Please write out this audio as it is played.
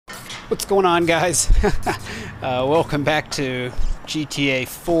What's going on, guys? Welcome back to GTA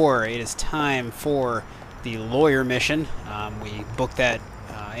IV. It is time for the lawyer mission. We booked that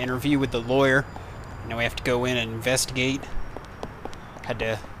interview with the lawyer. Now we have to go in and investigate. Had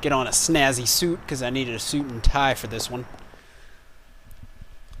to get on a snazzy suit because I needed a suit and tie for this one.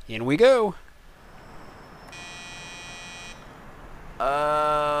 In we go.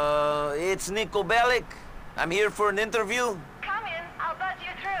 It's Nico Bellic. I'm here for an interview. Come in, I'll buzz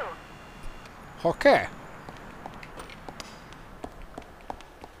you through. Okay.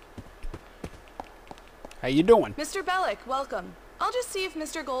 How you doing? Mr. Bellic, welcome. I'll just see if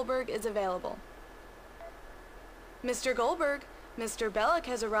Mr. Goldberg is available. Mr. Goldberg, Mr. Bellic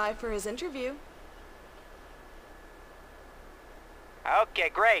has arrived for his interview. Okay,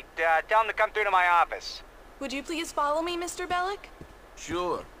 great. Tell him to come through to my office. Would you please follow me, Mr. Bellic?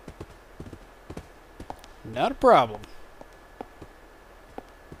 Sure. Not a problem.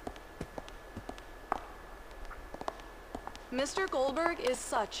 Mr. Goldberg is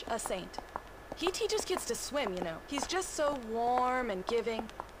such a saint. He teaches kids to swim, you know. He's just so warm and giving.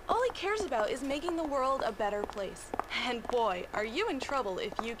 All he cares about is making the world a better place. And boy, are you in trouble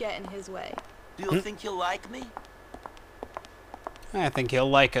if you get in his way. Do you think he'll like me? I think he'll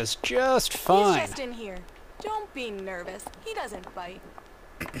like us just fine. He's just in here. Don't be nervous. He doesn't bite.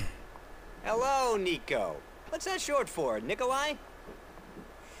 Hello, Nico. What's that short for, Nikolai?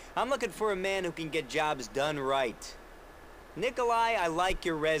 I'm looking for a man who can get jobs done right. Nikolai, I like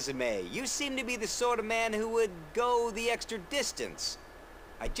your resume. You seem to be the sort of man who would go the extra distance.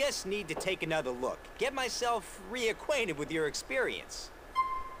 I just need to take another look, get myself reacquainted with your experience.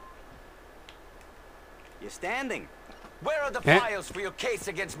 You're standing. Where are the files for your case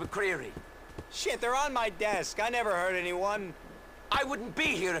against McCreary? Shit, they're on my desk. I never hurt anyone. I wouldn't be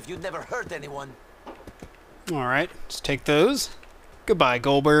here if you'd never hurt anyone. Alright, let's take those. Goodbye,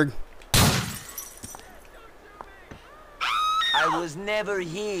 Goldberg. I was never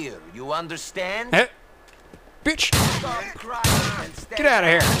here, you understand? Hey, bitch! Stop crying and stand Get out of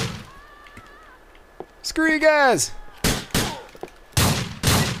here! Screw you guys!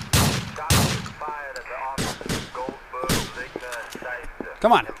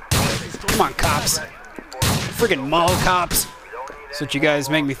 Come on. Come on, cops. Friggin' mall cops. That's what you guys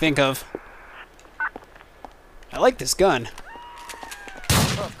make me think of. I like this gun.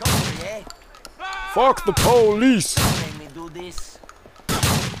 Oh, country, eh? Fuck the police! Make me do this.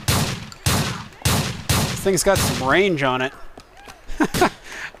 This thing's got some range on it.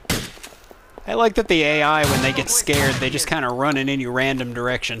 I like that the AI, when they get scared, they just kind of run in any random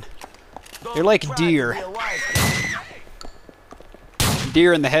direction. They're like deer.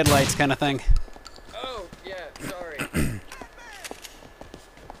 Deer in the headlights kind of thing. Oh, yeah, sorry.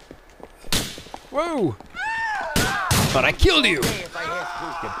 Whoa! But I killed you!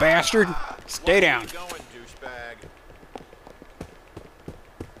 You bastard! Stay down.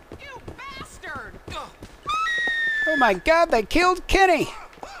 You bastard! Oh my god, they killed Kenny!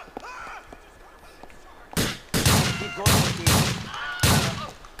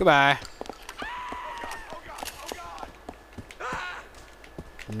 Goodbye.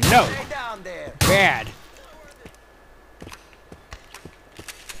 No! Stay down there. Bad.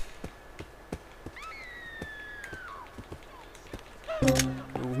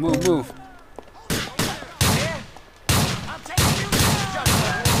 Move, move, move. I'll take you down.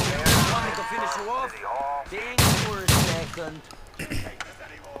 Just want me to finish you off? Think for a second.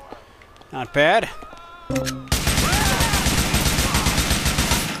 Not bad.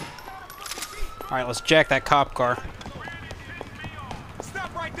 Alright, let's jack that cop car.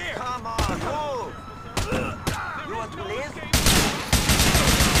 Stop right there. Come on, move. You want to live?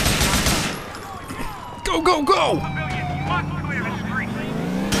 Go, go, go!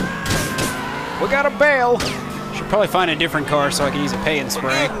 We got a bail. Should probably find a different car so I can use a pay and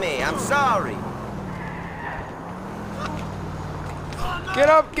spray. Forgive me, I'm sorry. Get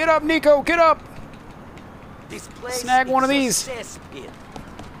up, Nico, get up! This place Snag one of is a these. cesspit.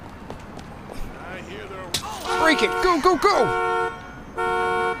 Break it! Go, go, go!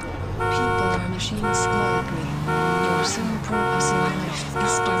 People are machines like me. Your sole purpose in life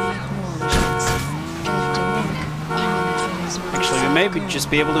is to acknowledgements. After work, I'm on the Actually, we may just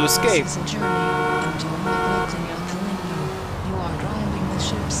be able to escape. This is a journey, and you're not looking out the window. You are driving the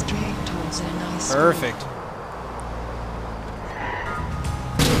ship straight towards a nice... Perfect.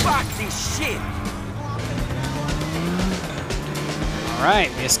 Fuck this shit!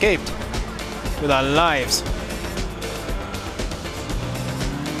 Alright, we escaped. With our lives.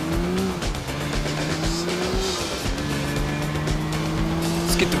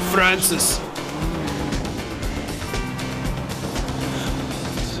 Let's get to Francis.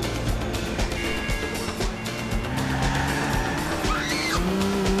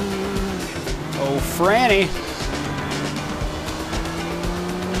 Franny.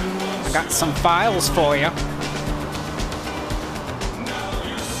 I got some files for you.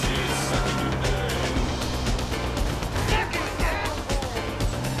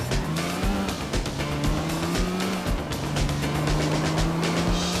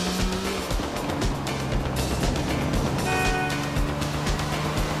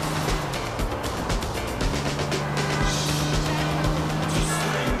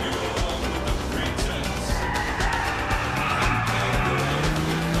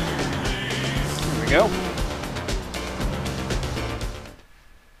 Go.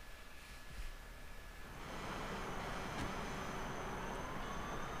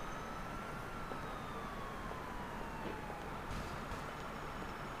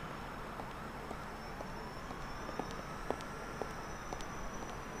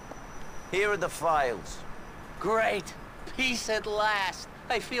 Here are the files. Great. Peace at last.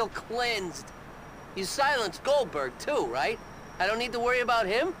 I feel cleansed. You silenced Goldberg too, right? I don't need to worry about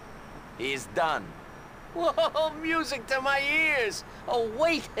him? He's done. Whoa, music to my ears! A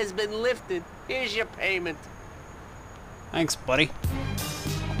weight has been lifted. Here's your payment. Thanks, buddy.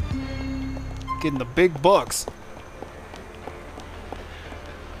 Getting the big bucks.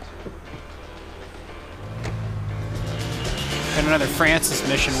 Got another Francis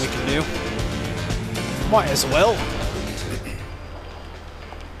mission we can do. Might as well.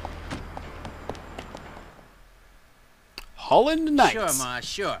 Holland Knights. Sure, Ma,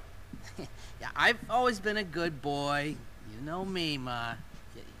 sure. Yeah, I've always been a good boy. You know me, Ma.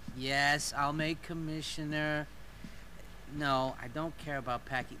 Yes, I'll make commissioner. No, I don't care about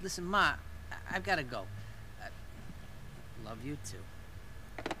Packy. Listen, Ma, I've got to go. Love you,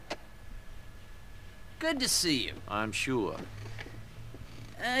 too. Good to see you. I'm sure.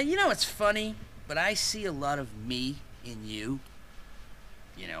 You know, it's funny, but I see a lot of me in you.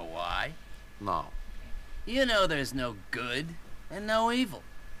 You know why? No. You know there's no good and no evil.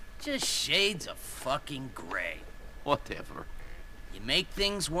 Just shades of fucking gray. Whatever. You make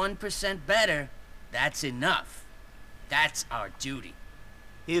things 1% better, that's enough. That's our duty.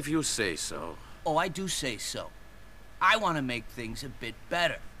 If you say so. Oh, I do say so. I want to make things a bit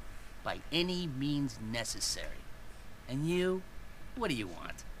better, by any means necessary. And you, what do you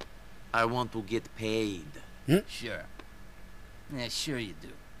want? I want to get paid. Sure. Yeah, sure you do.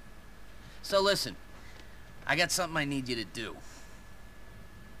 So listen, I got something I need you to do.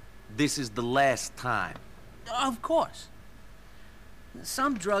 This is the last time. Of course.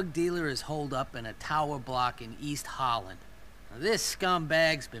 Some drug dealer is holed up in a tower block in East Holland. Now, this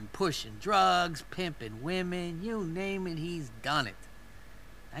scumbag's been pushing drugs, pimping women, you name it, he's done it.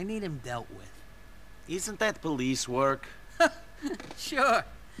 I need him dealt with. Isn't that police work? Sure.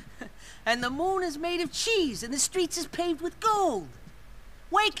 And the moon is made of cheese and the streets is paved with gold.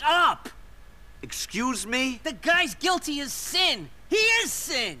 Wake up! Excuse me? The guy's guilty as sin. He is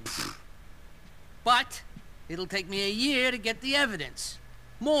sin. But it'll take me a year to get the evidence.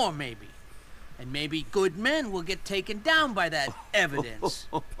 More, maybe. And maybe good men will get taken down by that evidence.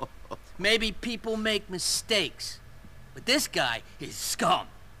 Maybe people make mistakes. But this guy is scum.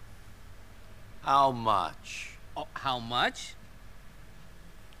 How much? Oh, how much?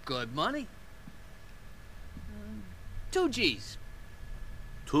 Good money. 2 G's.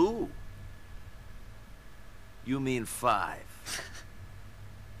 2? You mean 5?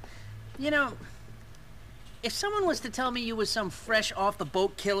 You know, if someone was to tell me you was some fresh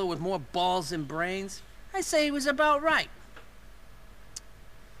off-the-boat killer with more balls than brains, I'd say he was about right.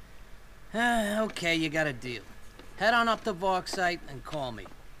 Okay, you got a deal. Head on up to Vorksite and call me.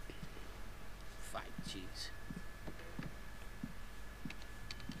 5 G's.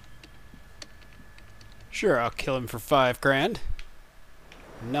 Sure, I'll kill him for 5 grand.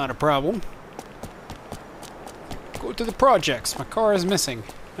 Not a problem. Go to the projects. My car is missing.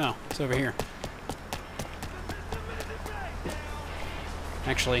 Oh, it's over here.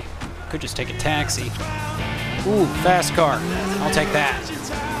 Actually, could just take a taxi. Ooh, fast car. I'll take that.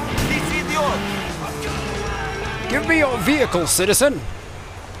 Give me your vehicle, citizen.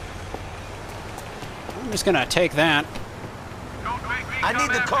 I'm just gonna take that. I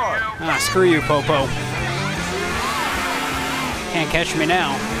need the car. Ah, screw you, Popo. Can't catch me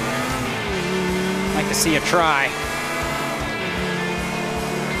now. Like to see you try.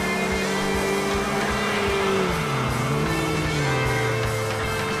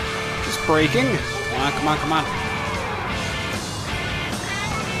 Just braking. Come on, come on, come on.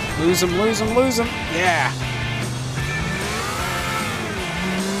 Lose him, lose him, lose him. Yeah.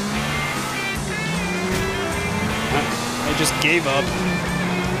 I just gave up.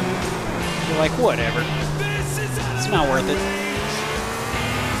 You're like, whatever. It's not worth it.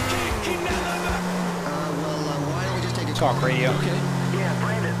 Talk radio. Okay. Yeah,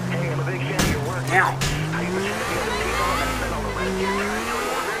 Brandon. Hey, I'm a big fan of your work. Ow. How you pretend to be other people and spend all the rest of your time doing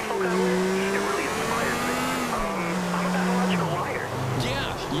ordinary folk on with? It really inspires me. I'm a pathological liar.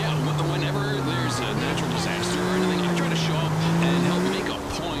 Yeah. Whenever there's a natural disaster or anything, I try to show up and help make a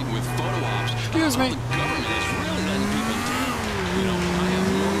point with photo ops. Excuse me. The government is really letting people down. You know, I have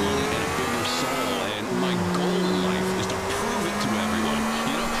more money and a bigger soul, and my goal in life is to prove it to everyone.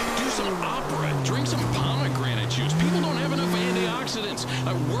 You know, do some opera, drink some pomegranate juice. People don't have enough antioxidants.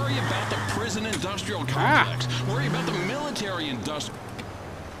 I worry about the prison industrial complex. Worry about the military industrial.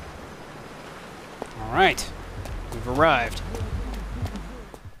 All right. We've arrived.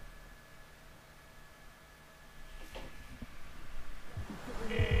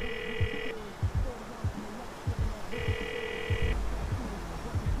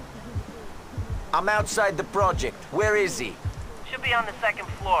 I'm outside the project. Where is he? Should be on the second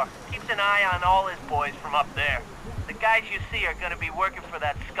floor. Keeps an eye on all his boys from up there. The guys you see are gonna be working for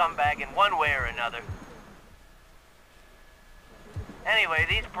that scumbag in one way or another. Anyway,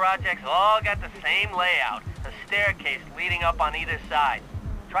 these projects all got the same layout. A staircase leading up on either side.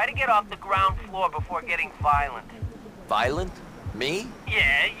 Try to get off the ground floor before getting violent. Violent? Me?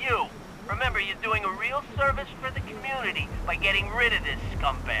 Yeah, you. Remember, you're doing a real service for the community by getting rid of this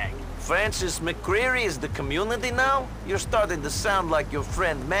scumbag. Francis McCreary is the community now? You're starting to sound like your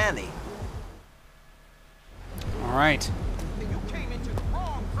friend Manny. All right. You came into the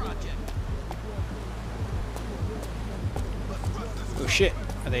wrong project. Oh shit.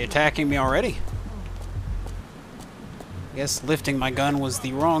 Are they attacking me already? I guess lifting my gun was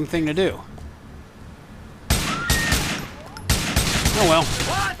the wrong thing to do. Oh well.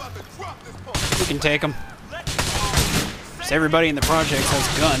 We can take them. Just everybody in the project has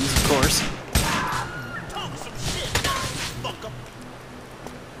guns, of course.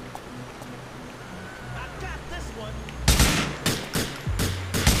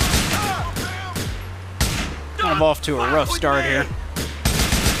 Kind of off to a rough start here.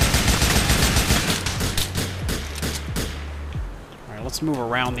 Alright, let's move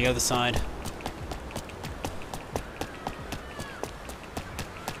around the other side.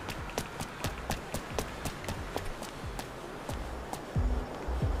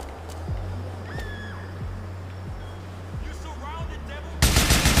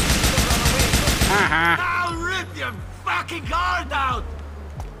 I'll rip your fucking heart out!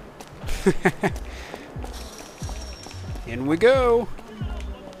 In we go.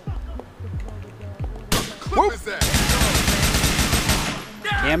 Whoop.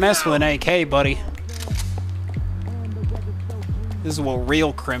 Can't mess with an AK, buddy. This is what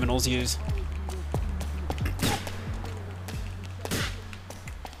real criminals use.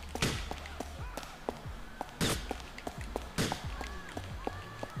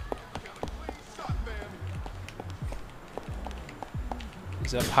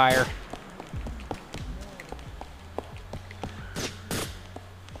 He's up higher.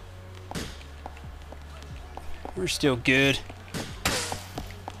 We're still good.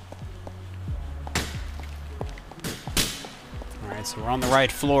 Alright, so we're on the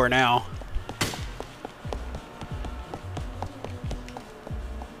right floor now.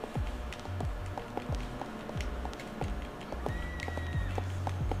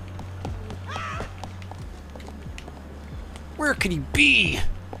 Where could he be?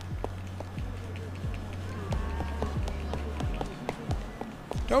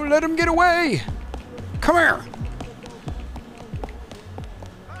 Don't let him get away! Come here!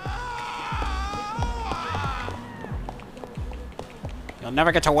 You'll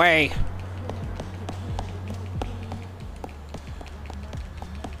never get away.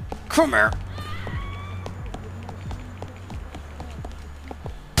 Come here.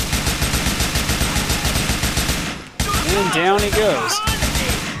 And down he goes.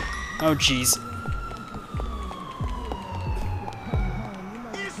 Oh, jeez.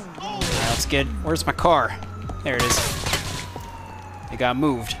 Alright, let's get... Where's my car? There it is. It got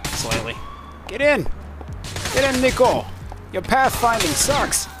moved slightly. Get in! Get in, Nico! Your pathfinding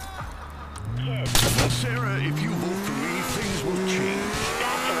sucks! Sarah, if you vote for me, things will change.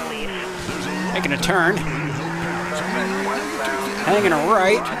 That's a relief. Making a turn. Hanging a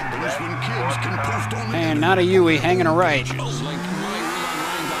right. And not a Yui, hanging a right. Shouldn't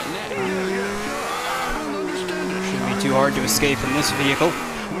be too hard to escape from this vehicle.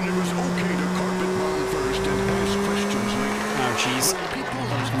 Oh, jeez.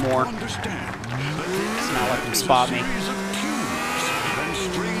 There's more. Let's not let them spot me.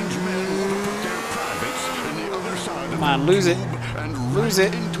 Come on, lose it. Lose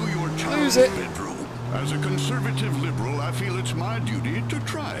it. Lose it. As a conservative liberal, I feel it's my duty to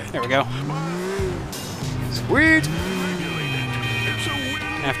try it. There we go. Sweet.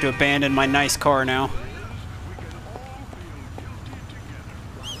 have to abandon my nice car now.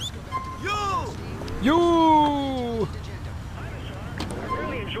 You!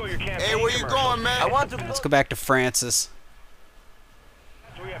 Hey, where you going, man? I want to. Let's go back to Francis.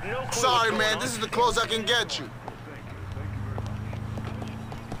 Sorry, man. This is the closest I can get you.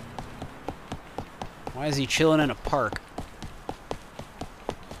 Why is he chilling in a park?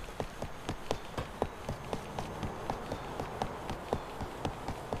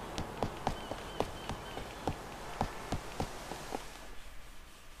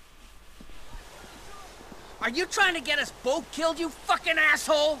 Are you trying to get us both killed, you fucking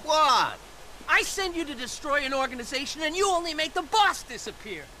asshole? What? I send you to destroy an organization and you only make the boss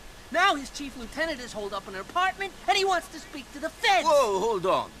disappear. Now his chief lieutenant is holed up in an apartment and he wants to speak to the feds. Whoa, hold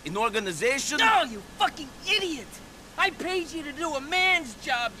on. An organization? No, you fucking idiot! I paid you to do a man's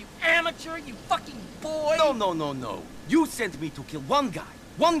job, you amateur, you fucking boy! No. You sent me to kill one guy.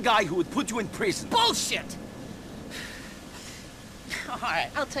 One guy who would put you in prison. Bullshit!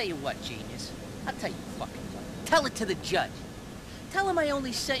 Alright, I'll tell you what, genius. I'll tell you fucking what. Tell it to the judge. Tell him I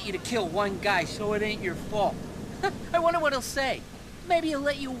only sent you to kill one guy, so it ain't your fault. I wonder what he'll say. Maybe he'll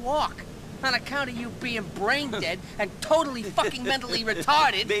let you walk. On account of you being brain dead and totally fucking mentally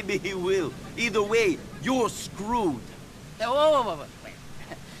retarded. Maybe he will. Either way, you're screwed. Whoa. Wait.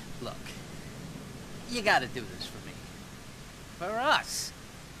 Look. You gotta do this for me. For us.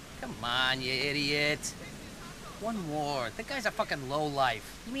 Come on, you idiot. One more. The guy's a fucking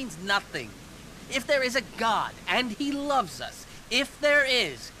lowlife. He means nothing. If there is a God, and he loves us, if there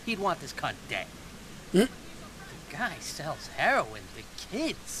is, he'd want this cunt dead. The guy sells heroin to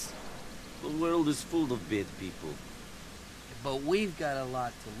kids. The world is full of bad people. But we've got a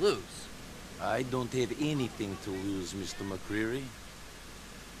lot to lose. I don't have anything to lose, Mr. McCreary.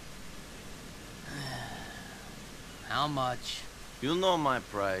 How much? You know my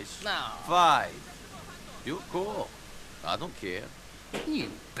price. No. 5. You're cool. I don't care.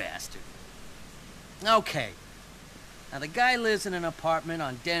 You bastard. Okay. Now the guy lives in an apartment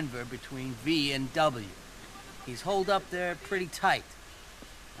on Denver between V and W. He's holed up there pretty tight.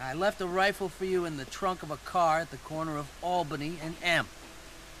 I left a rifle for you in the trunk of a car at the corner of Albany and M.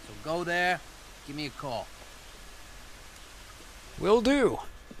 So go there, give me a call. Will do.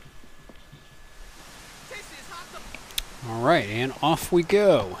 Alright, and off we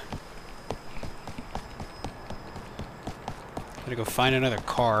go. Gotta go find another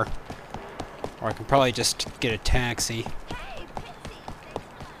car. Or I can probably just get a taxi.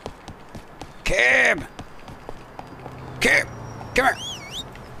 Cab! Cab! Come here!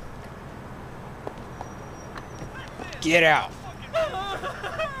 Get out!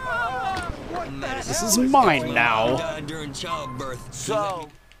 This is mine now. During childbirth. So,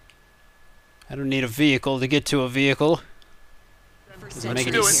 I don't need a vehicle to get to a vehicle. Doesn't make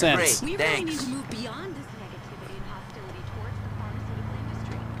any sense. Great. Thanks.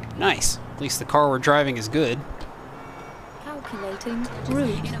 Nice. At least the car we're driving is good. Calculating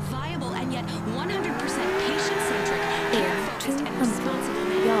route. In a viable and yet 100% patient-centric, In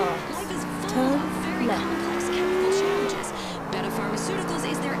 200 yards. Life is full Turn of very left. complex chemical challenges. Beta Pharmaceuticals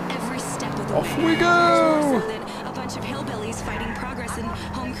is there every step of the Off way. we go! More so than a bunch of hillbillies fighting progress and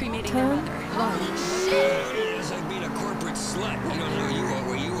home cremating Turn their mother. right. Holy shit! It's like being a corporate slut. You don't know you are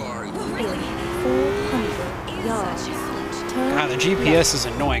where you are. Well, really, 400 is yards. a challenge. Turn God, the GPS is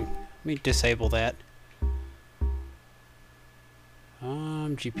annoying. Let me disable that.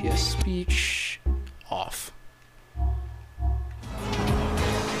 GPS speech off.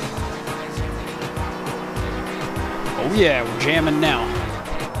 Oh yeah, we're jamming now.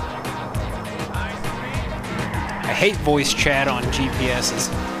 I hate voice chat on GPSs.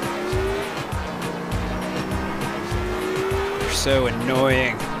 They're so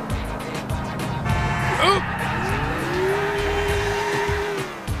annoying. Oh!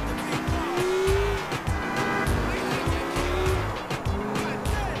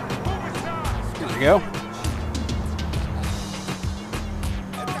 There we go.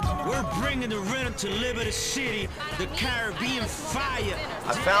 We're bringing the rhythm to Liberty City, the Caribbean fire.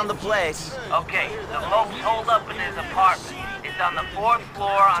 I found the place. Okay, the Moke's holed up in his apartment. It's on the 4th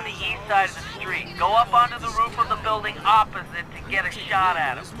floor on the east side of the street. Go up onto the roof of the building opposite to get a shot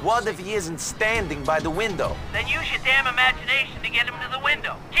at him. What if he isn't standing by the window? Then use your damn imagination to get him to the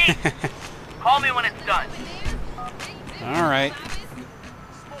window. Gee! Call me when it's done. Alright.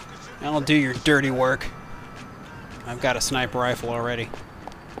 I'll do your dirty work. I've got a sniper rifle already.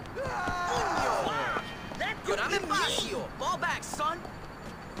 Ball back, son.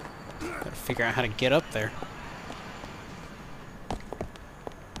 Gotta figure out how to get up there.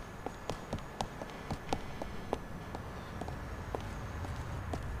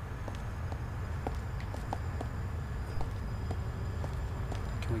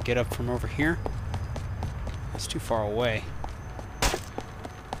 Can we get up from over here? That's too far away.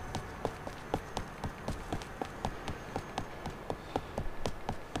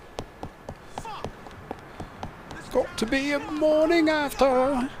 Got to be a morning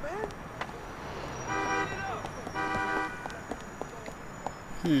after.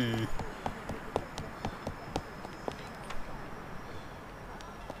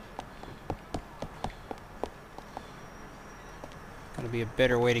 Gotta be a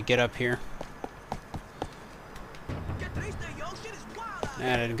better way to get up here.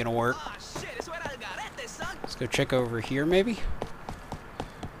 That isn't gonna work. Let's go check over here, maybe?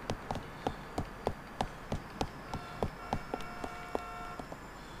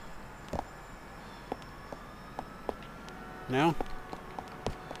 No?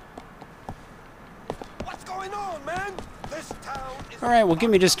 What's going on, man? This town is... Alright, well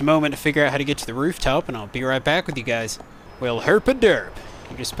give me just a moment to figure out how to get to the rooftop, and I'll be right back with you guys. Well, herp a derp.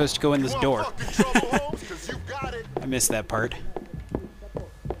 You're just supposed to go in this door. I missed that part.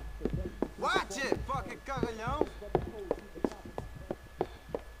 Watch it, fucking cagallón.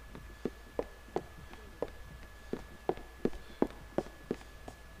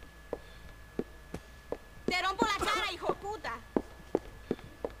 Te rompo la cara, hijo de puta.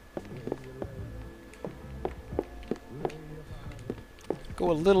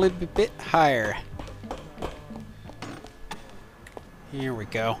 Go a little bit higher. Here we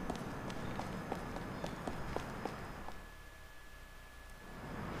go.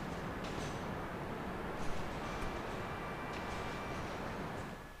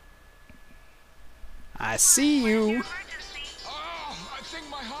 I see you. Oh, I think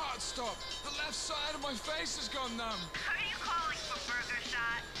my heart stopped. The left side of my face has gone numb. Are you calling for Burger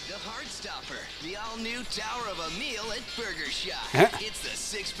Shot? The Heart Stopper, the all-new tower of a meal at Burger Shot. Huh? It's the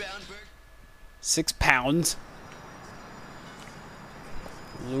 6-pound burger. 6 pounds.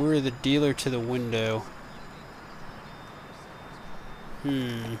 Lure the dealer to the window.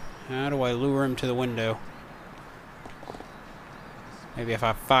 How do I lure him to the window? Maybe if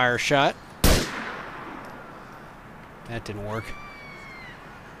I fire a shot. That didn't work.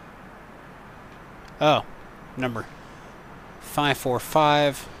 Oh, number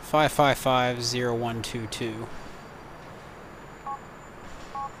 545-555-0122.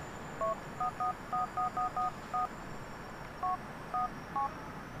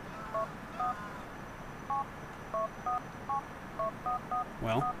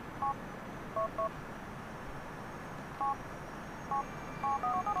 Well,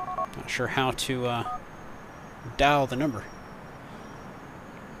 not sure how to dial the number.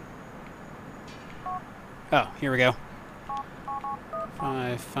 Oh, here we go.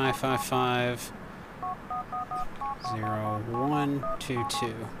 555-0122.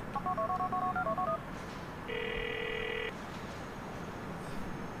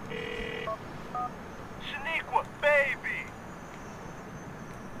 Shaniqua, baby!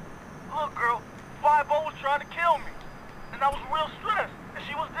 Look, girl, 5-0 was trying to kill me. And I was real stressed, and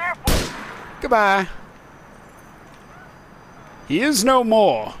she was there for me. Goodbye. He is no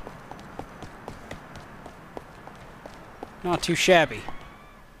more. Not too shabby.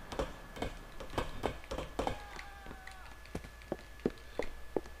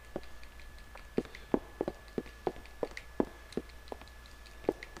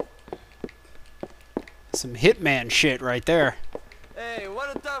 Some hitman shit right there. Hey,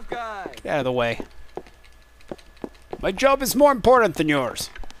 what a tough guy. Get out of the way. My job is more important than yours.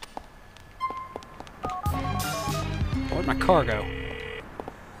 Where'd my cargo?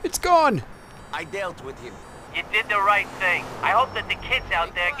 It's gone! I dealt with him. You did the right thing. I hope that the kids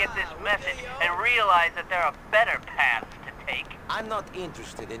out there get this message and realize that there are better paths to take. I'm not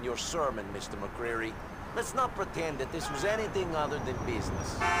interested in your sermon, Mr. McCreary. Let's not pretend that this was anything other than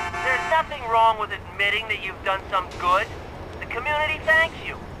business. There's nothing wrong with admitting that you've done some good. The community thanks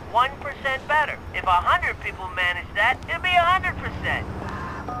you. 1% better. If 100 people manage that, it'll be 100%.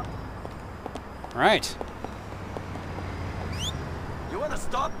 Right. You wanna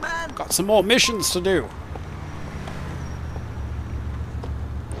stop, man? Got some more missions to do.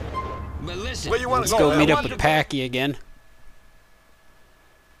 But listen, Where you want Let's to go go? meet up with Packy again.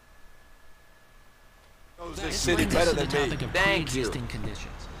 This city better than me. Thank you.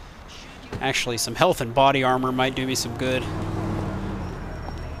 Conditions. Actually, some health and body armor might do me some good.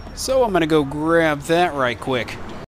 So I'm gonna go grab that right quick.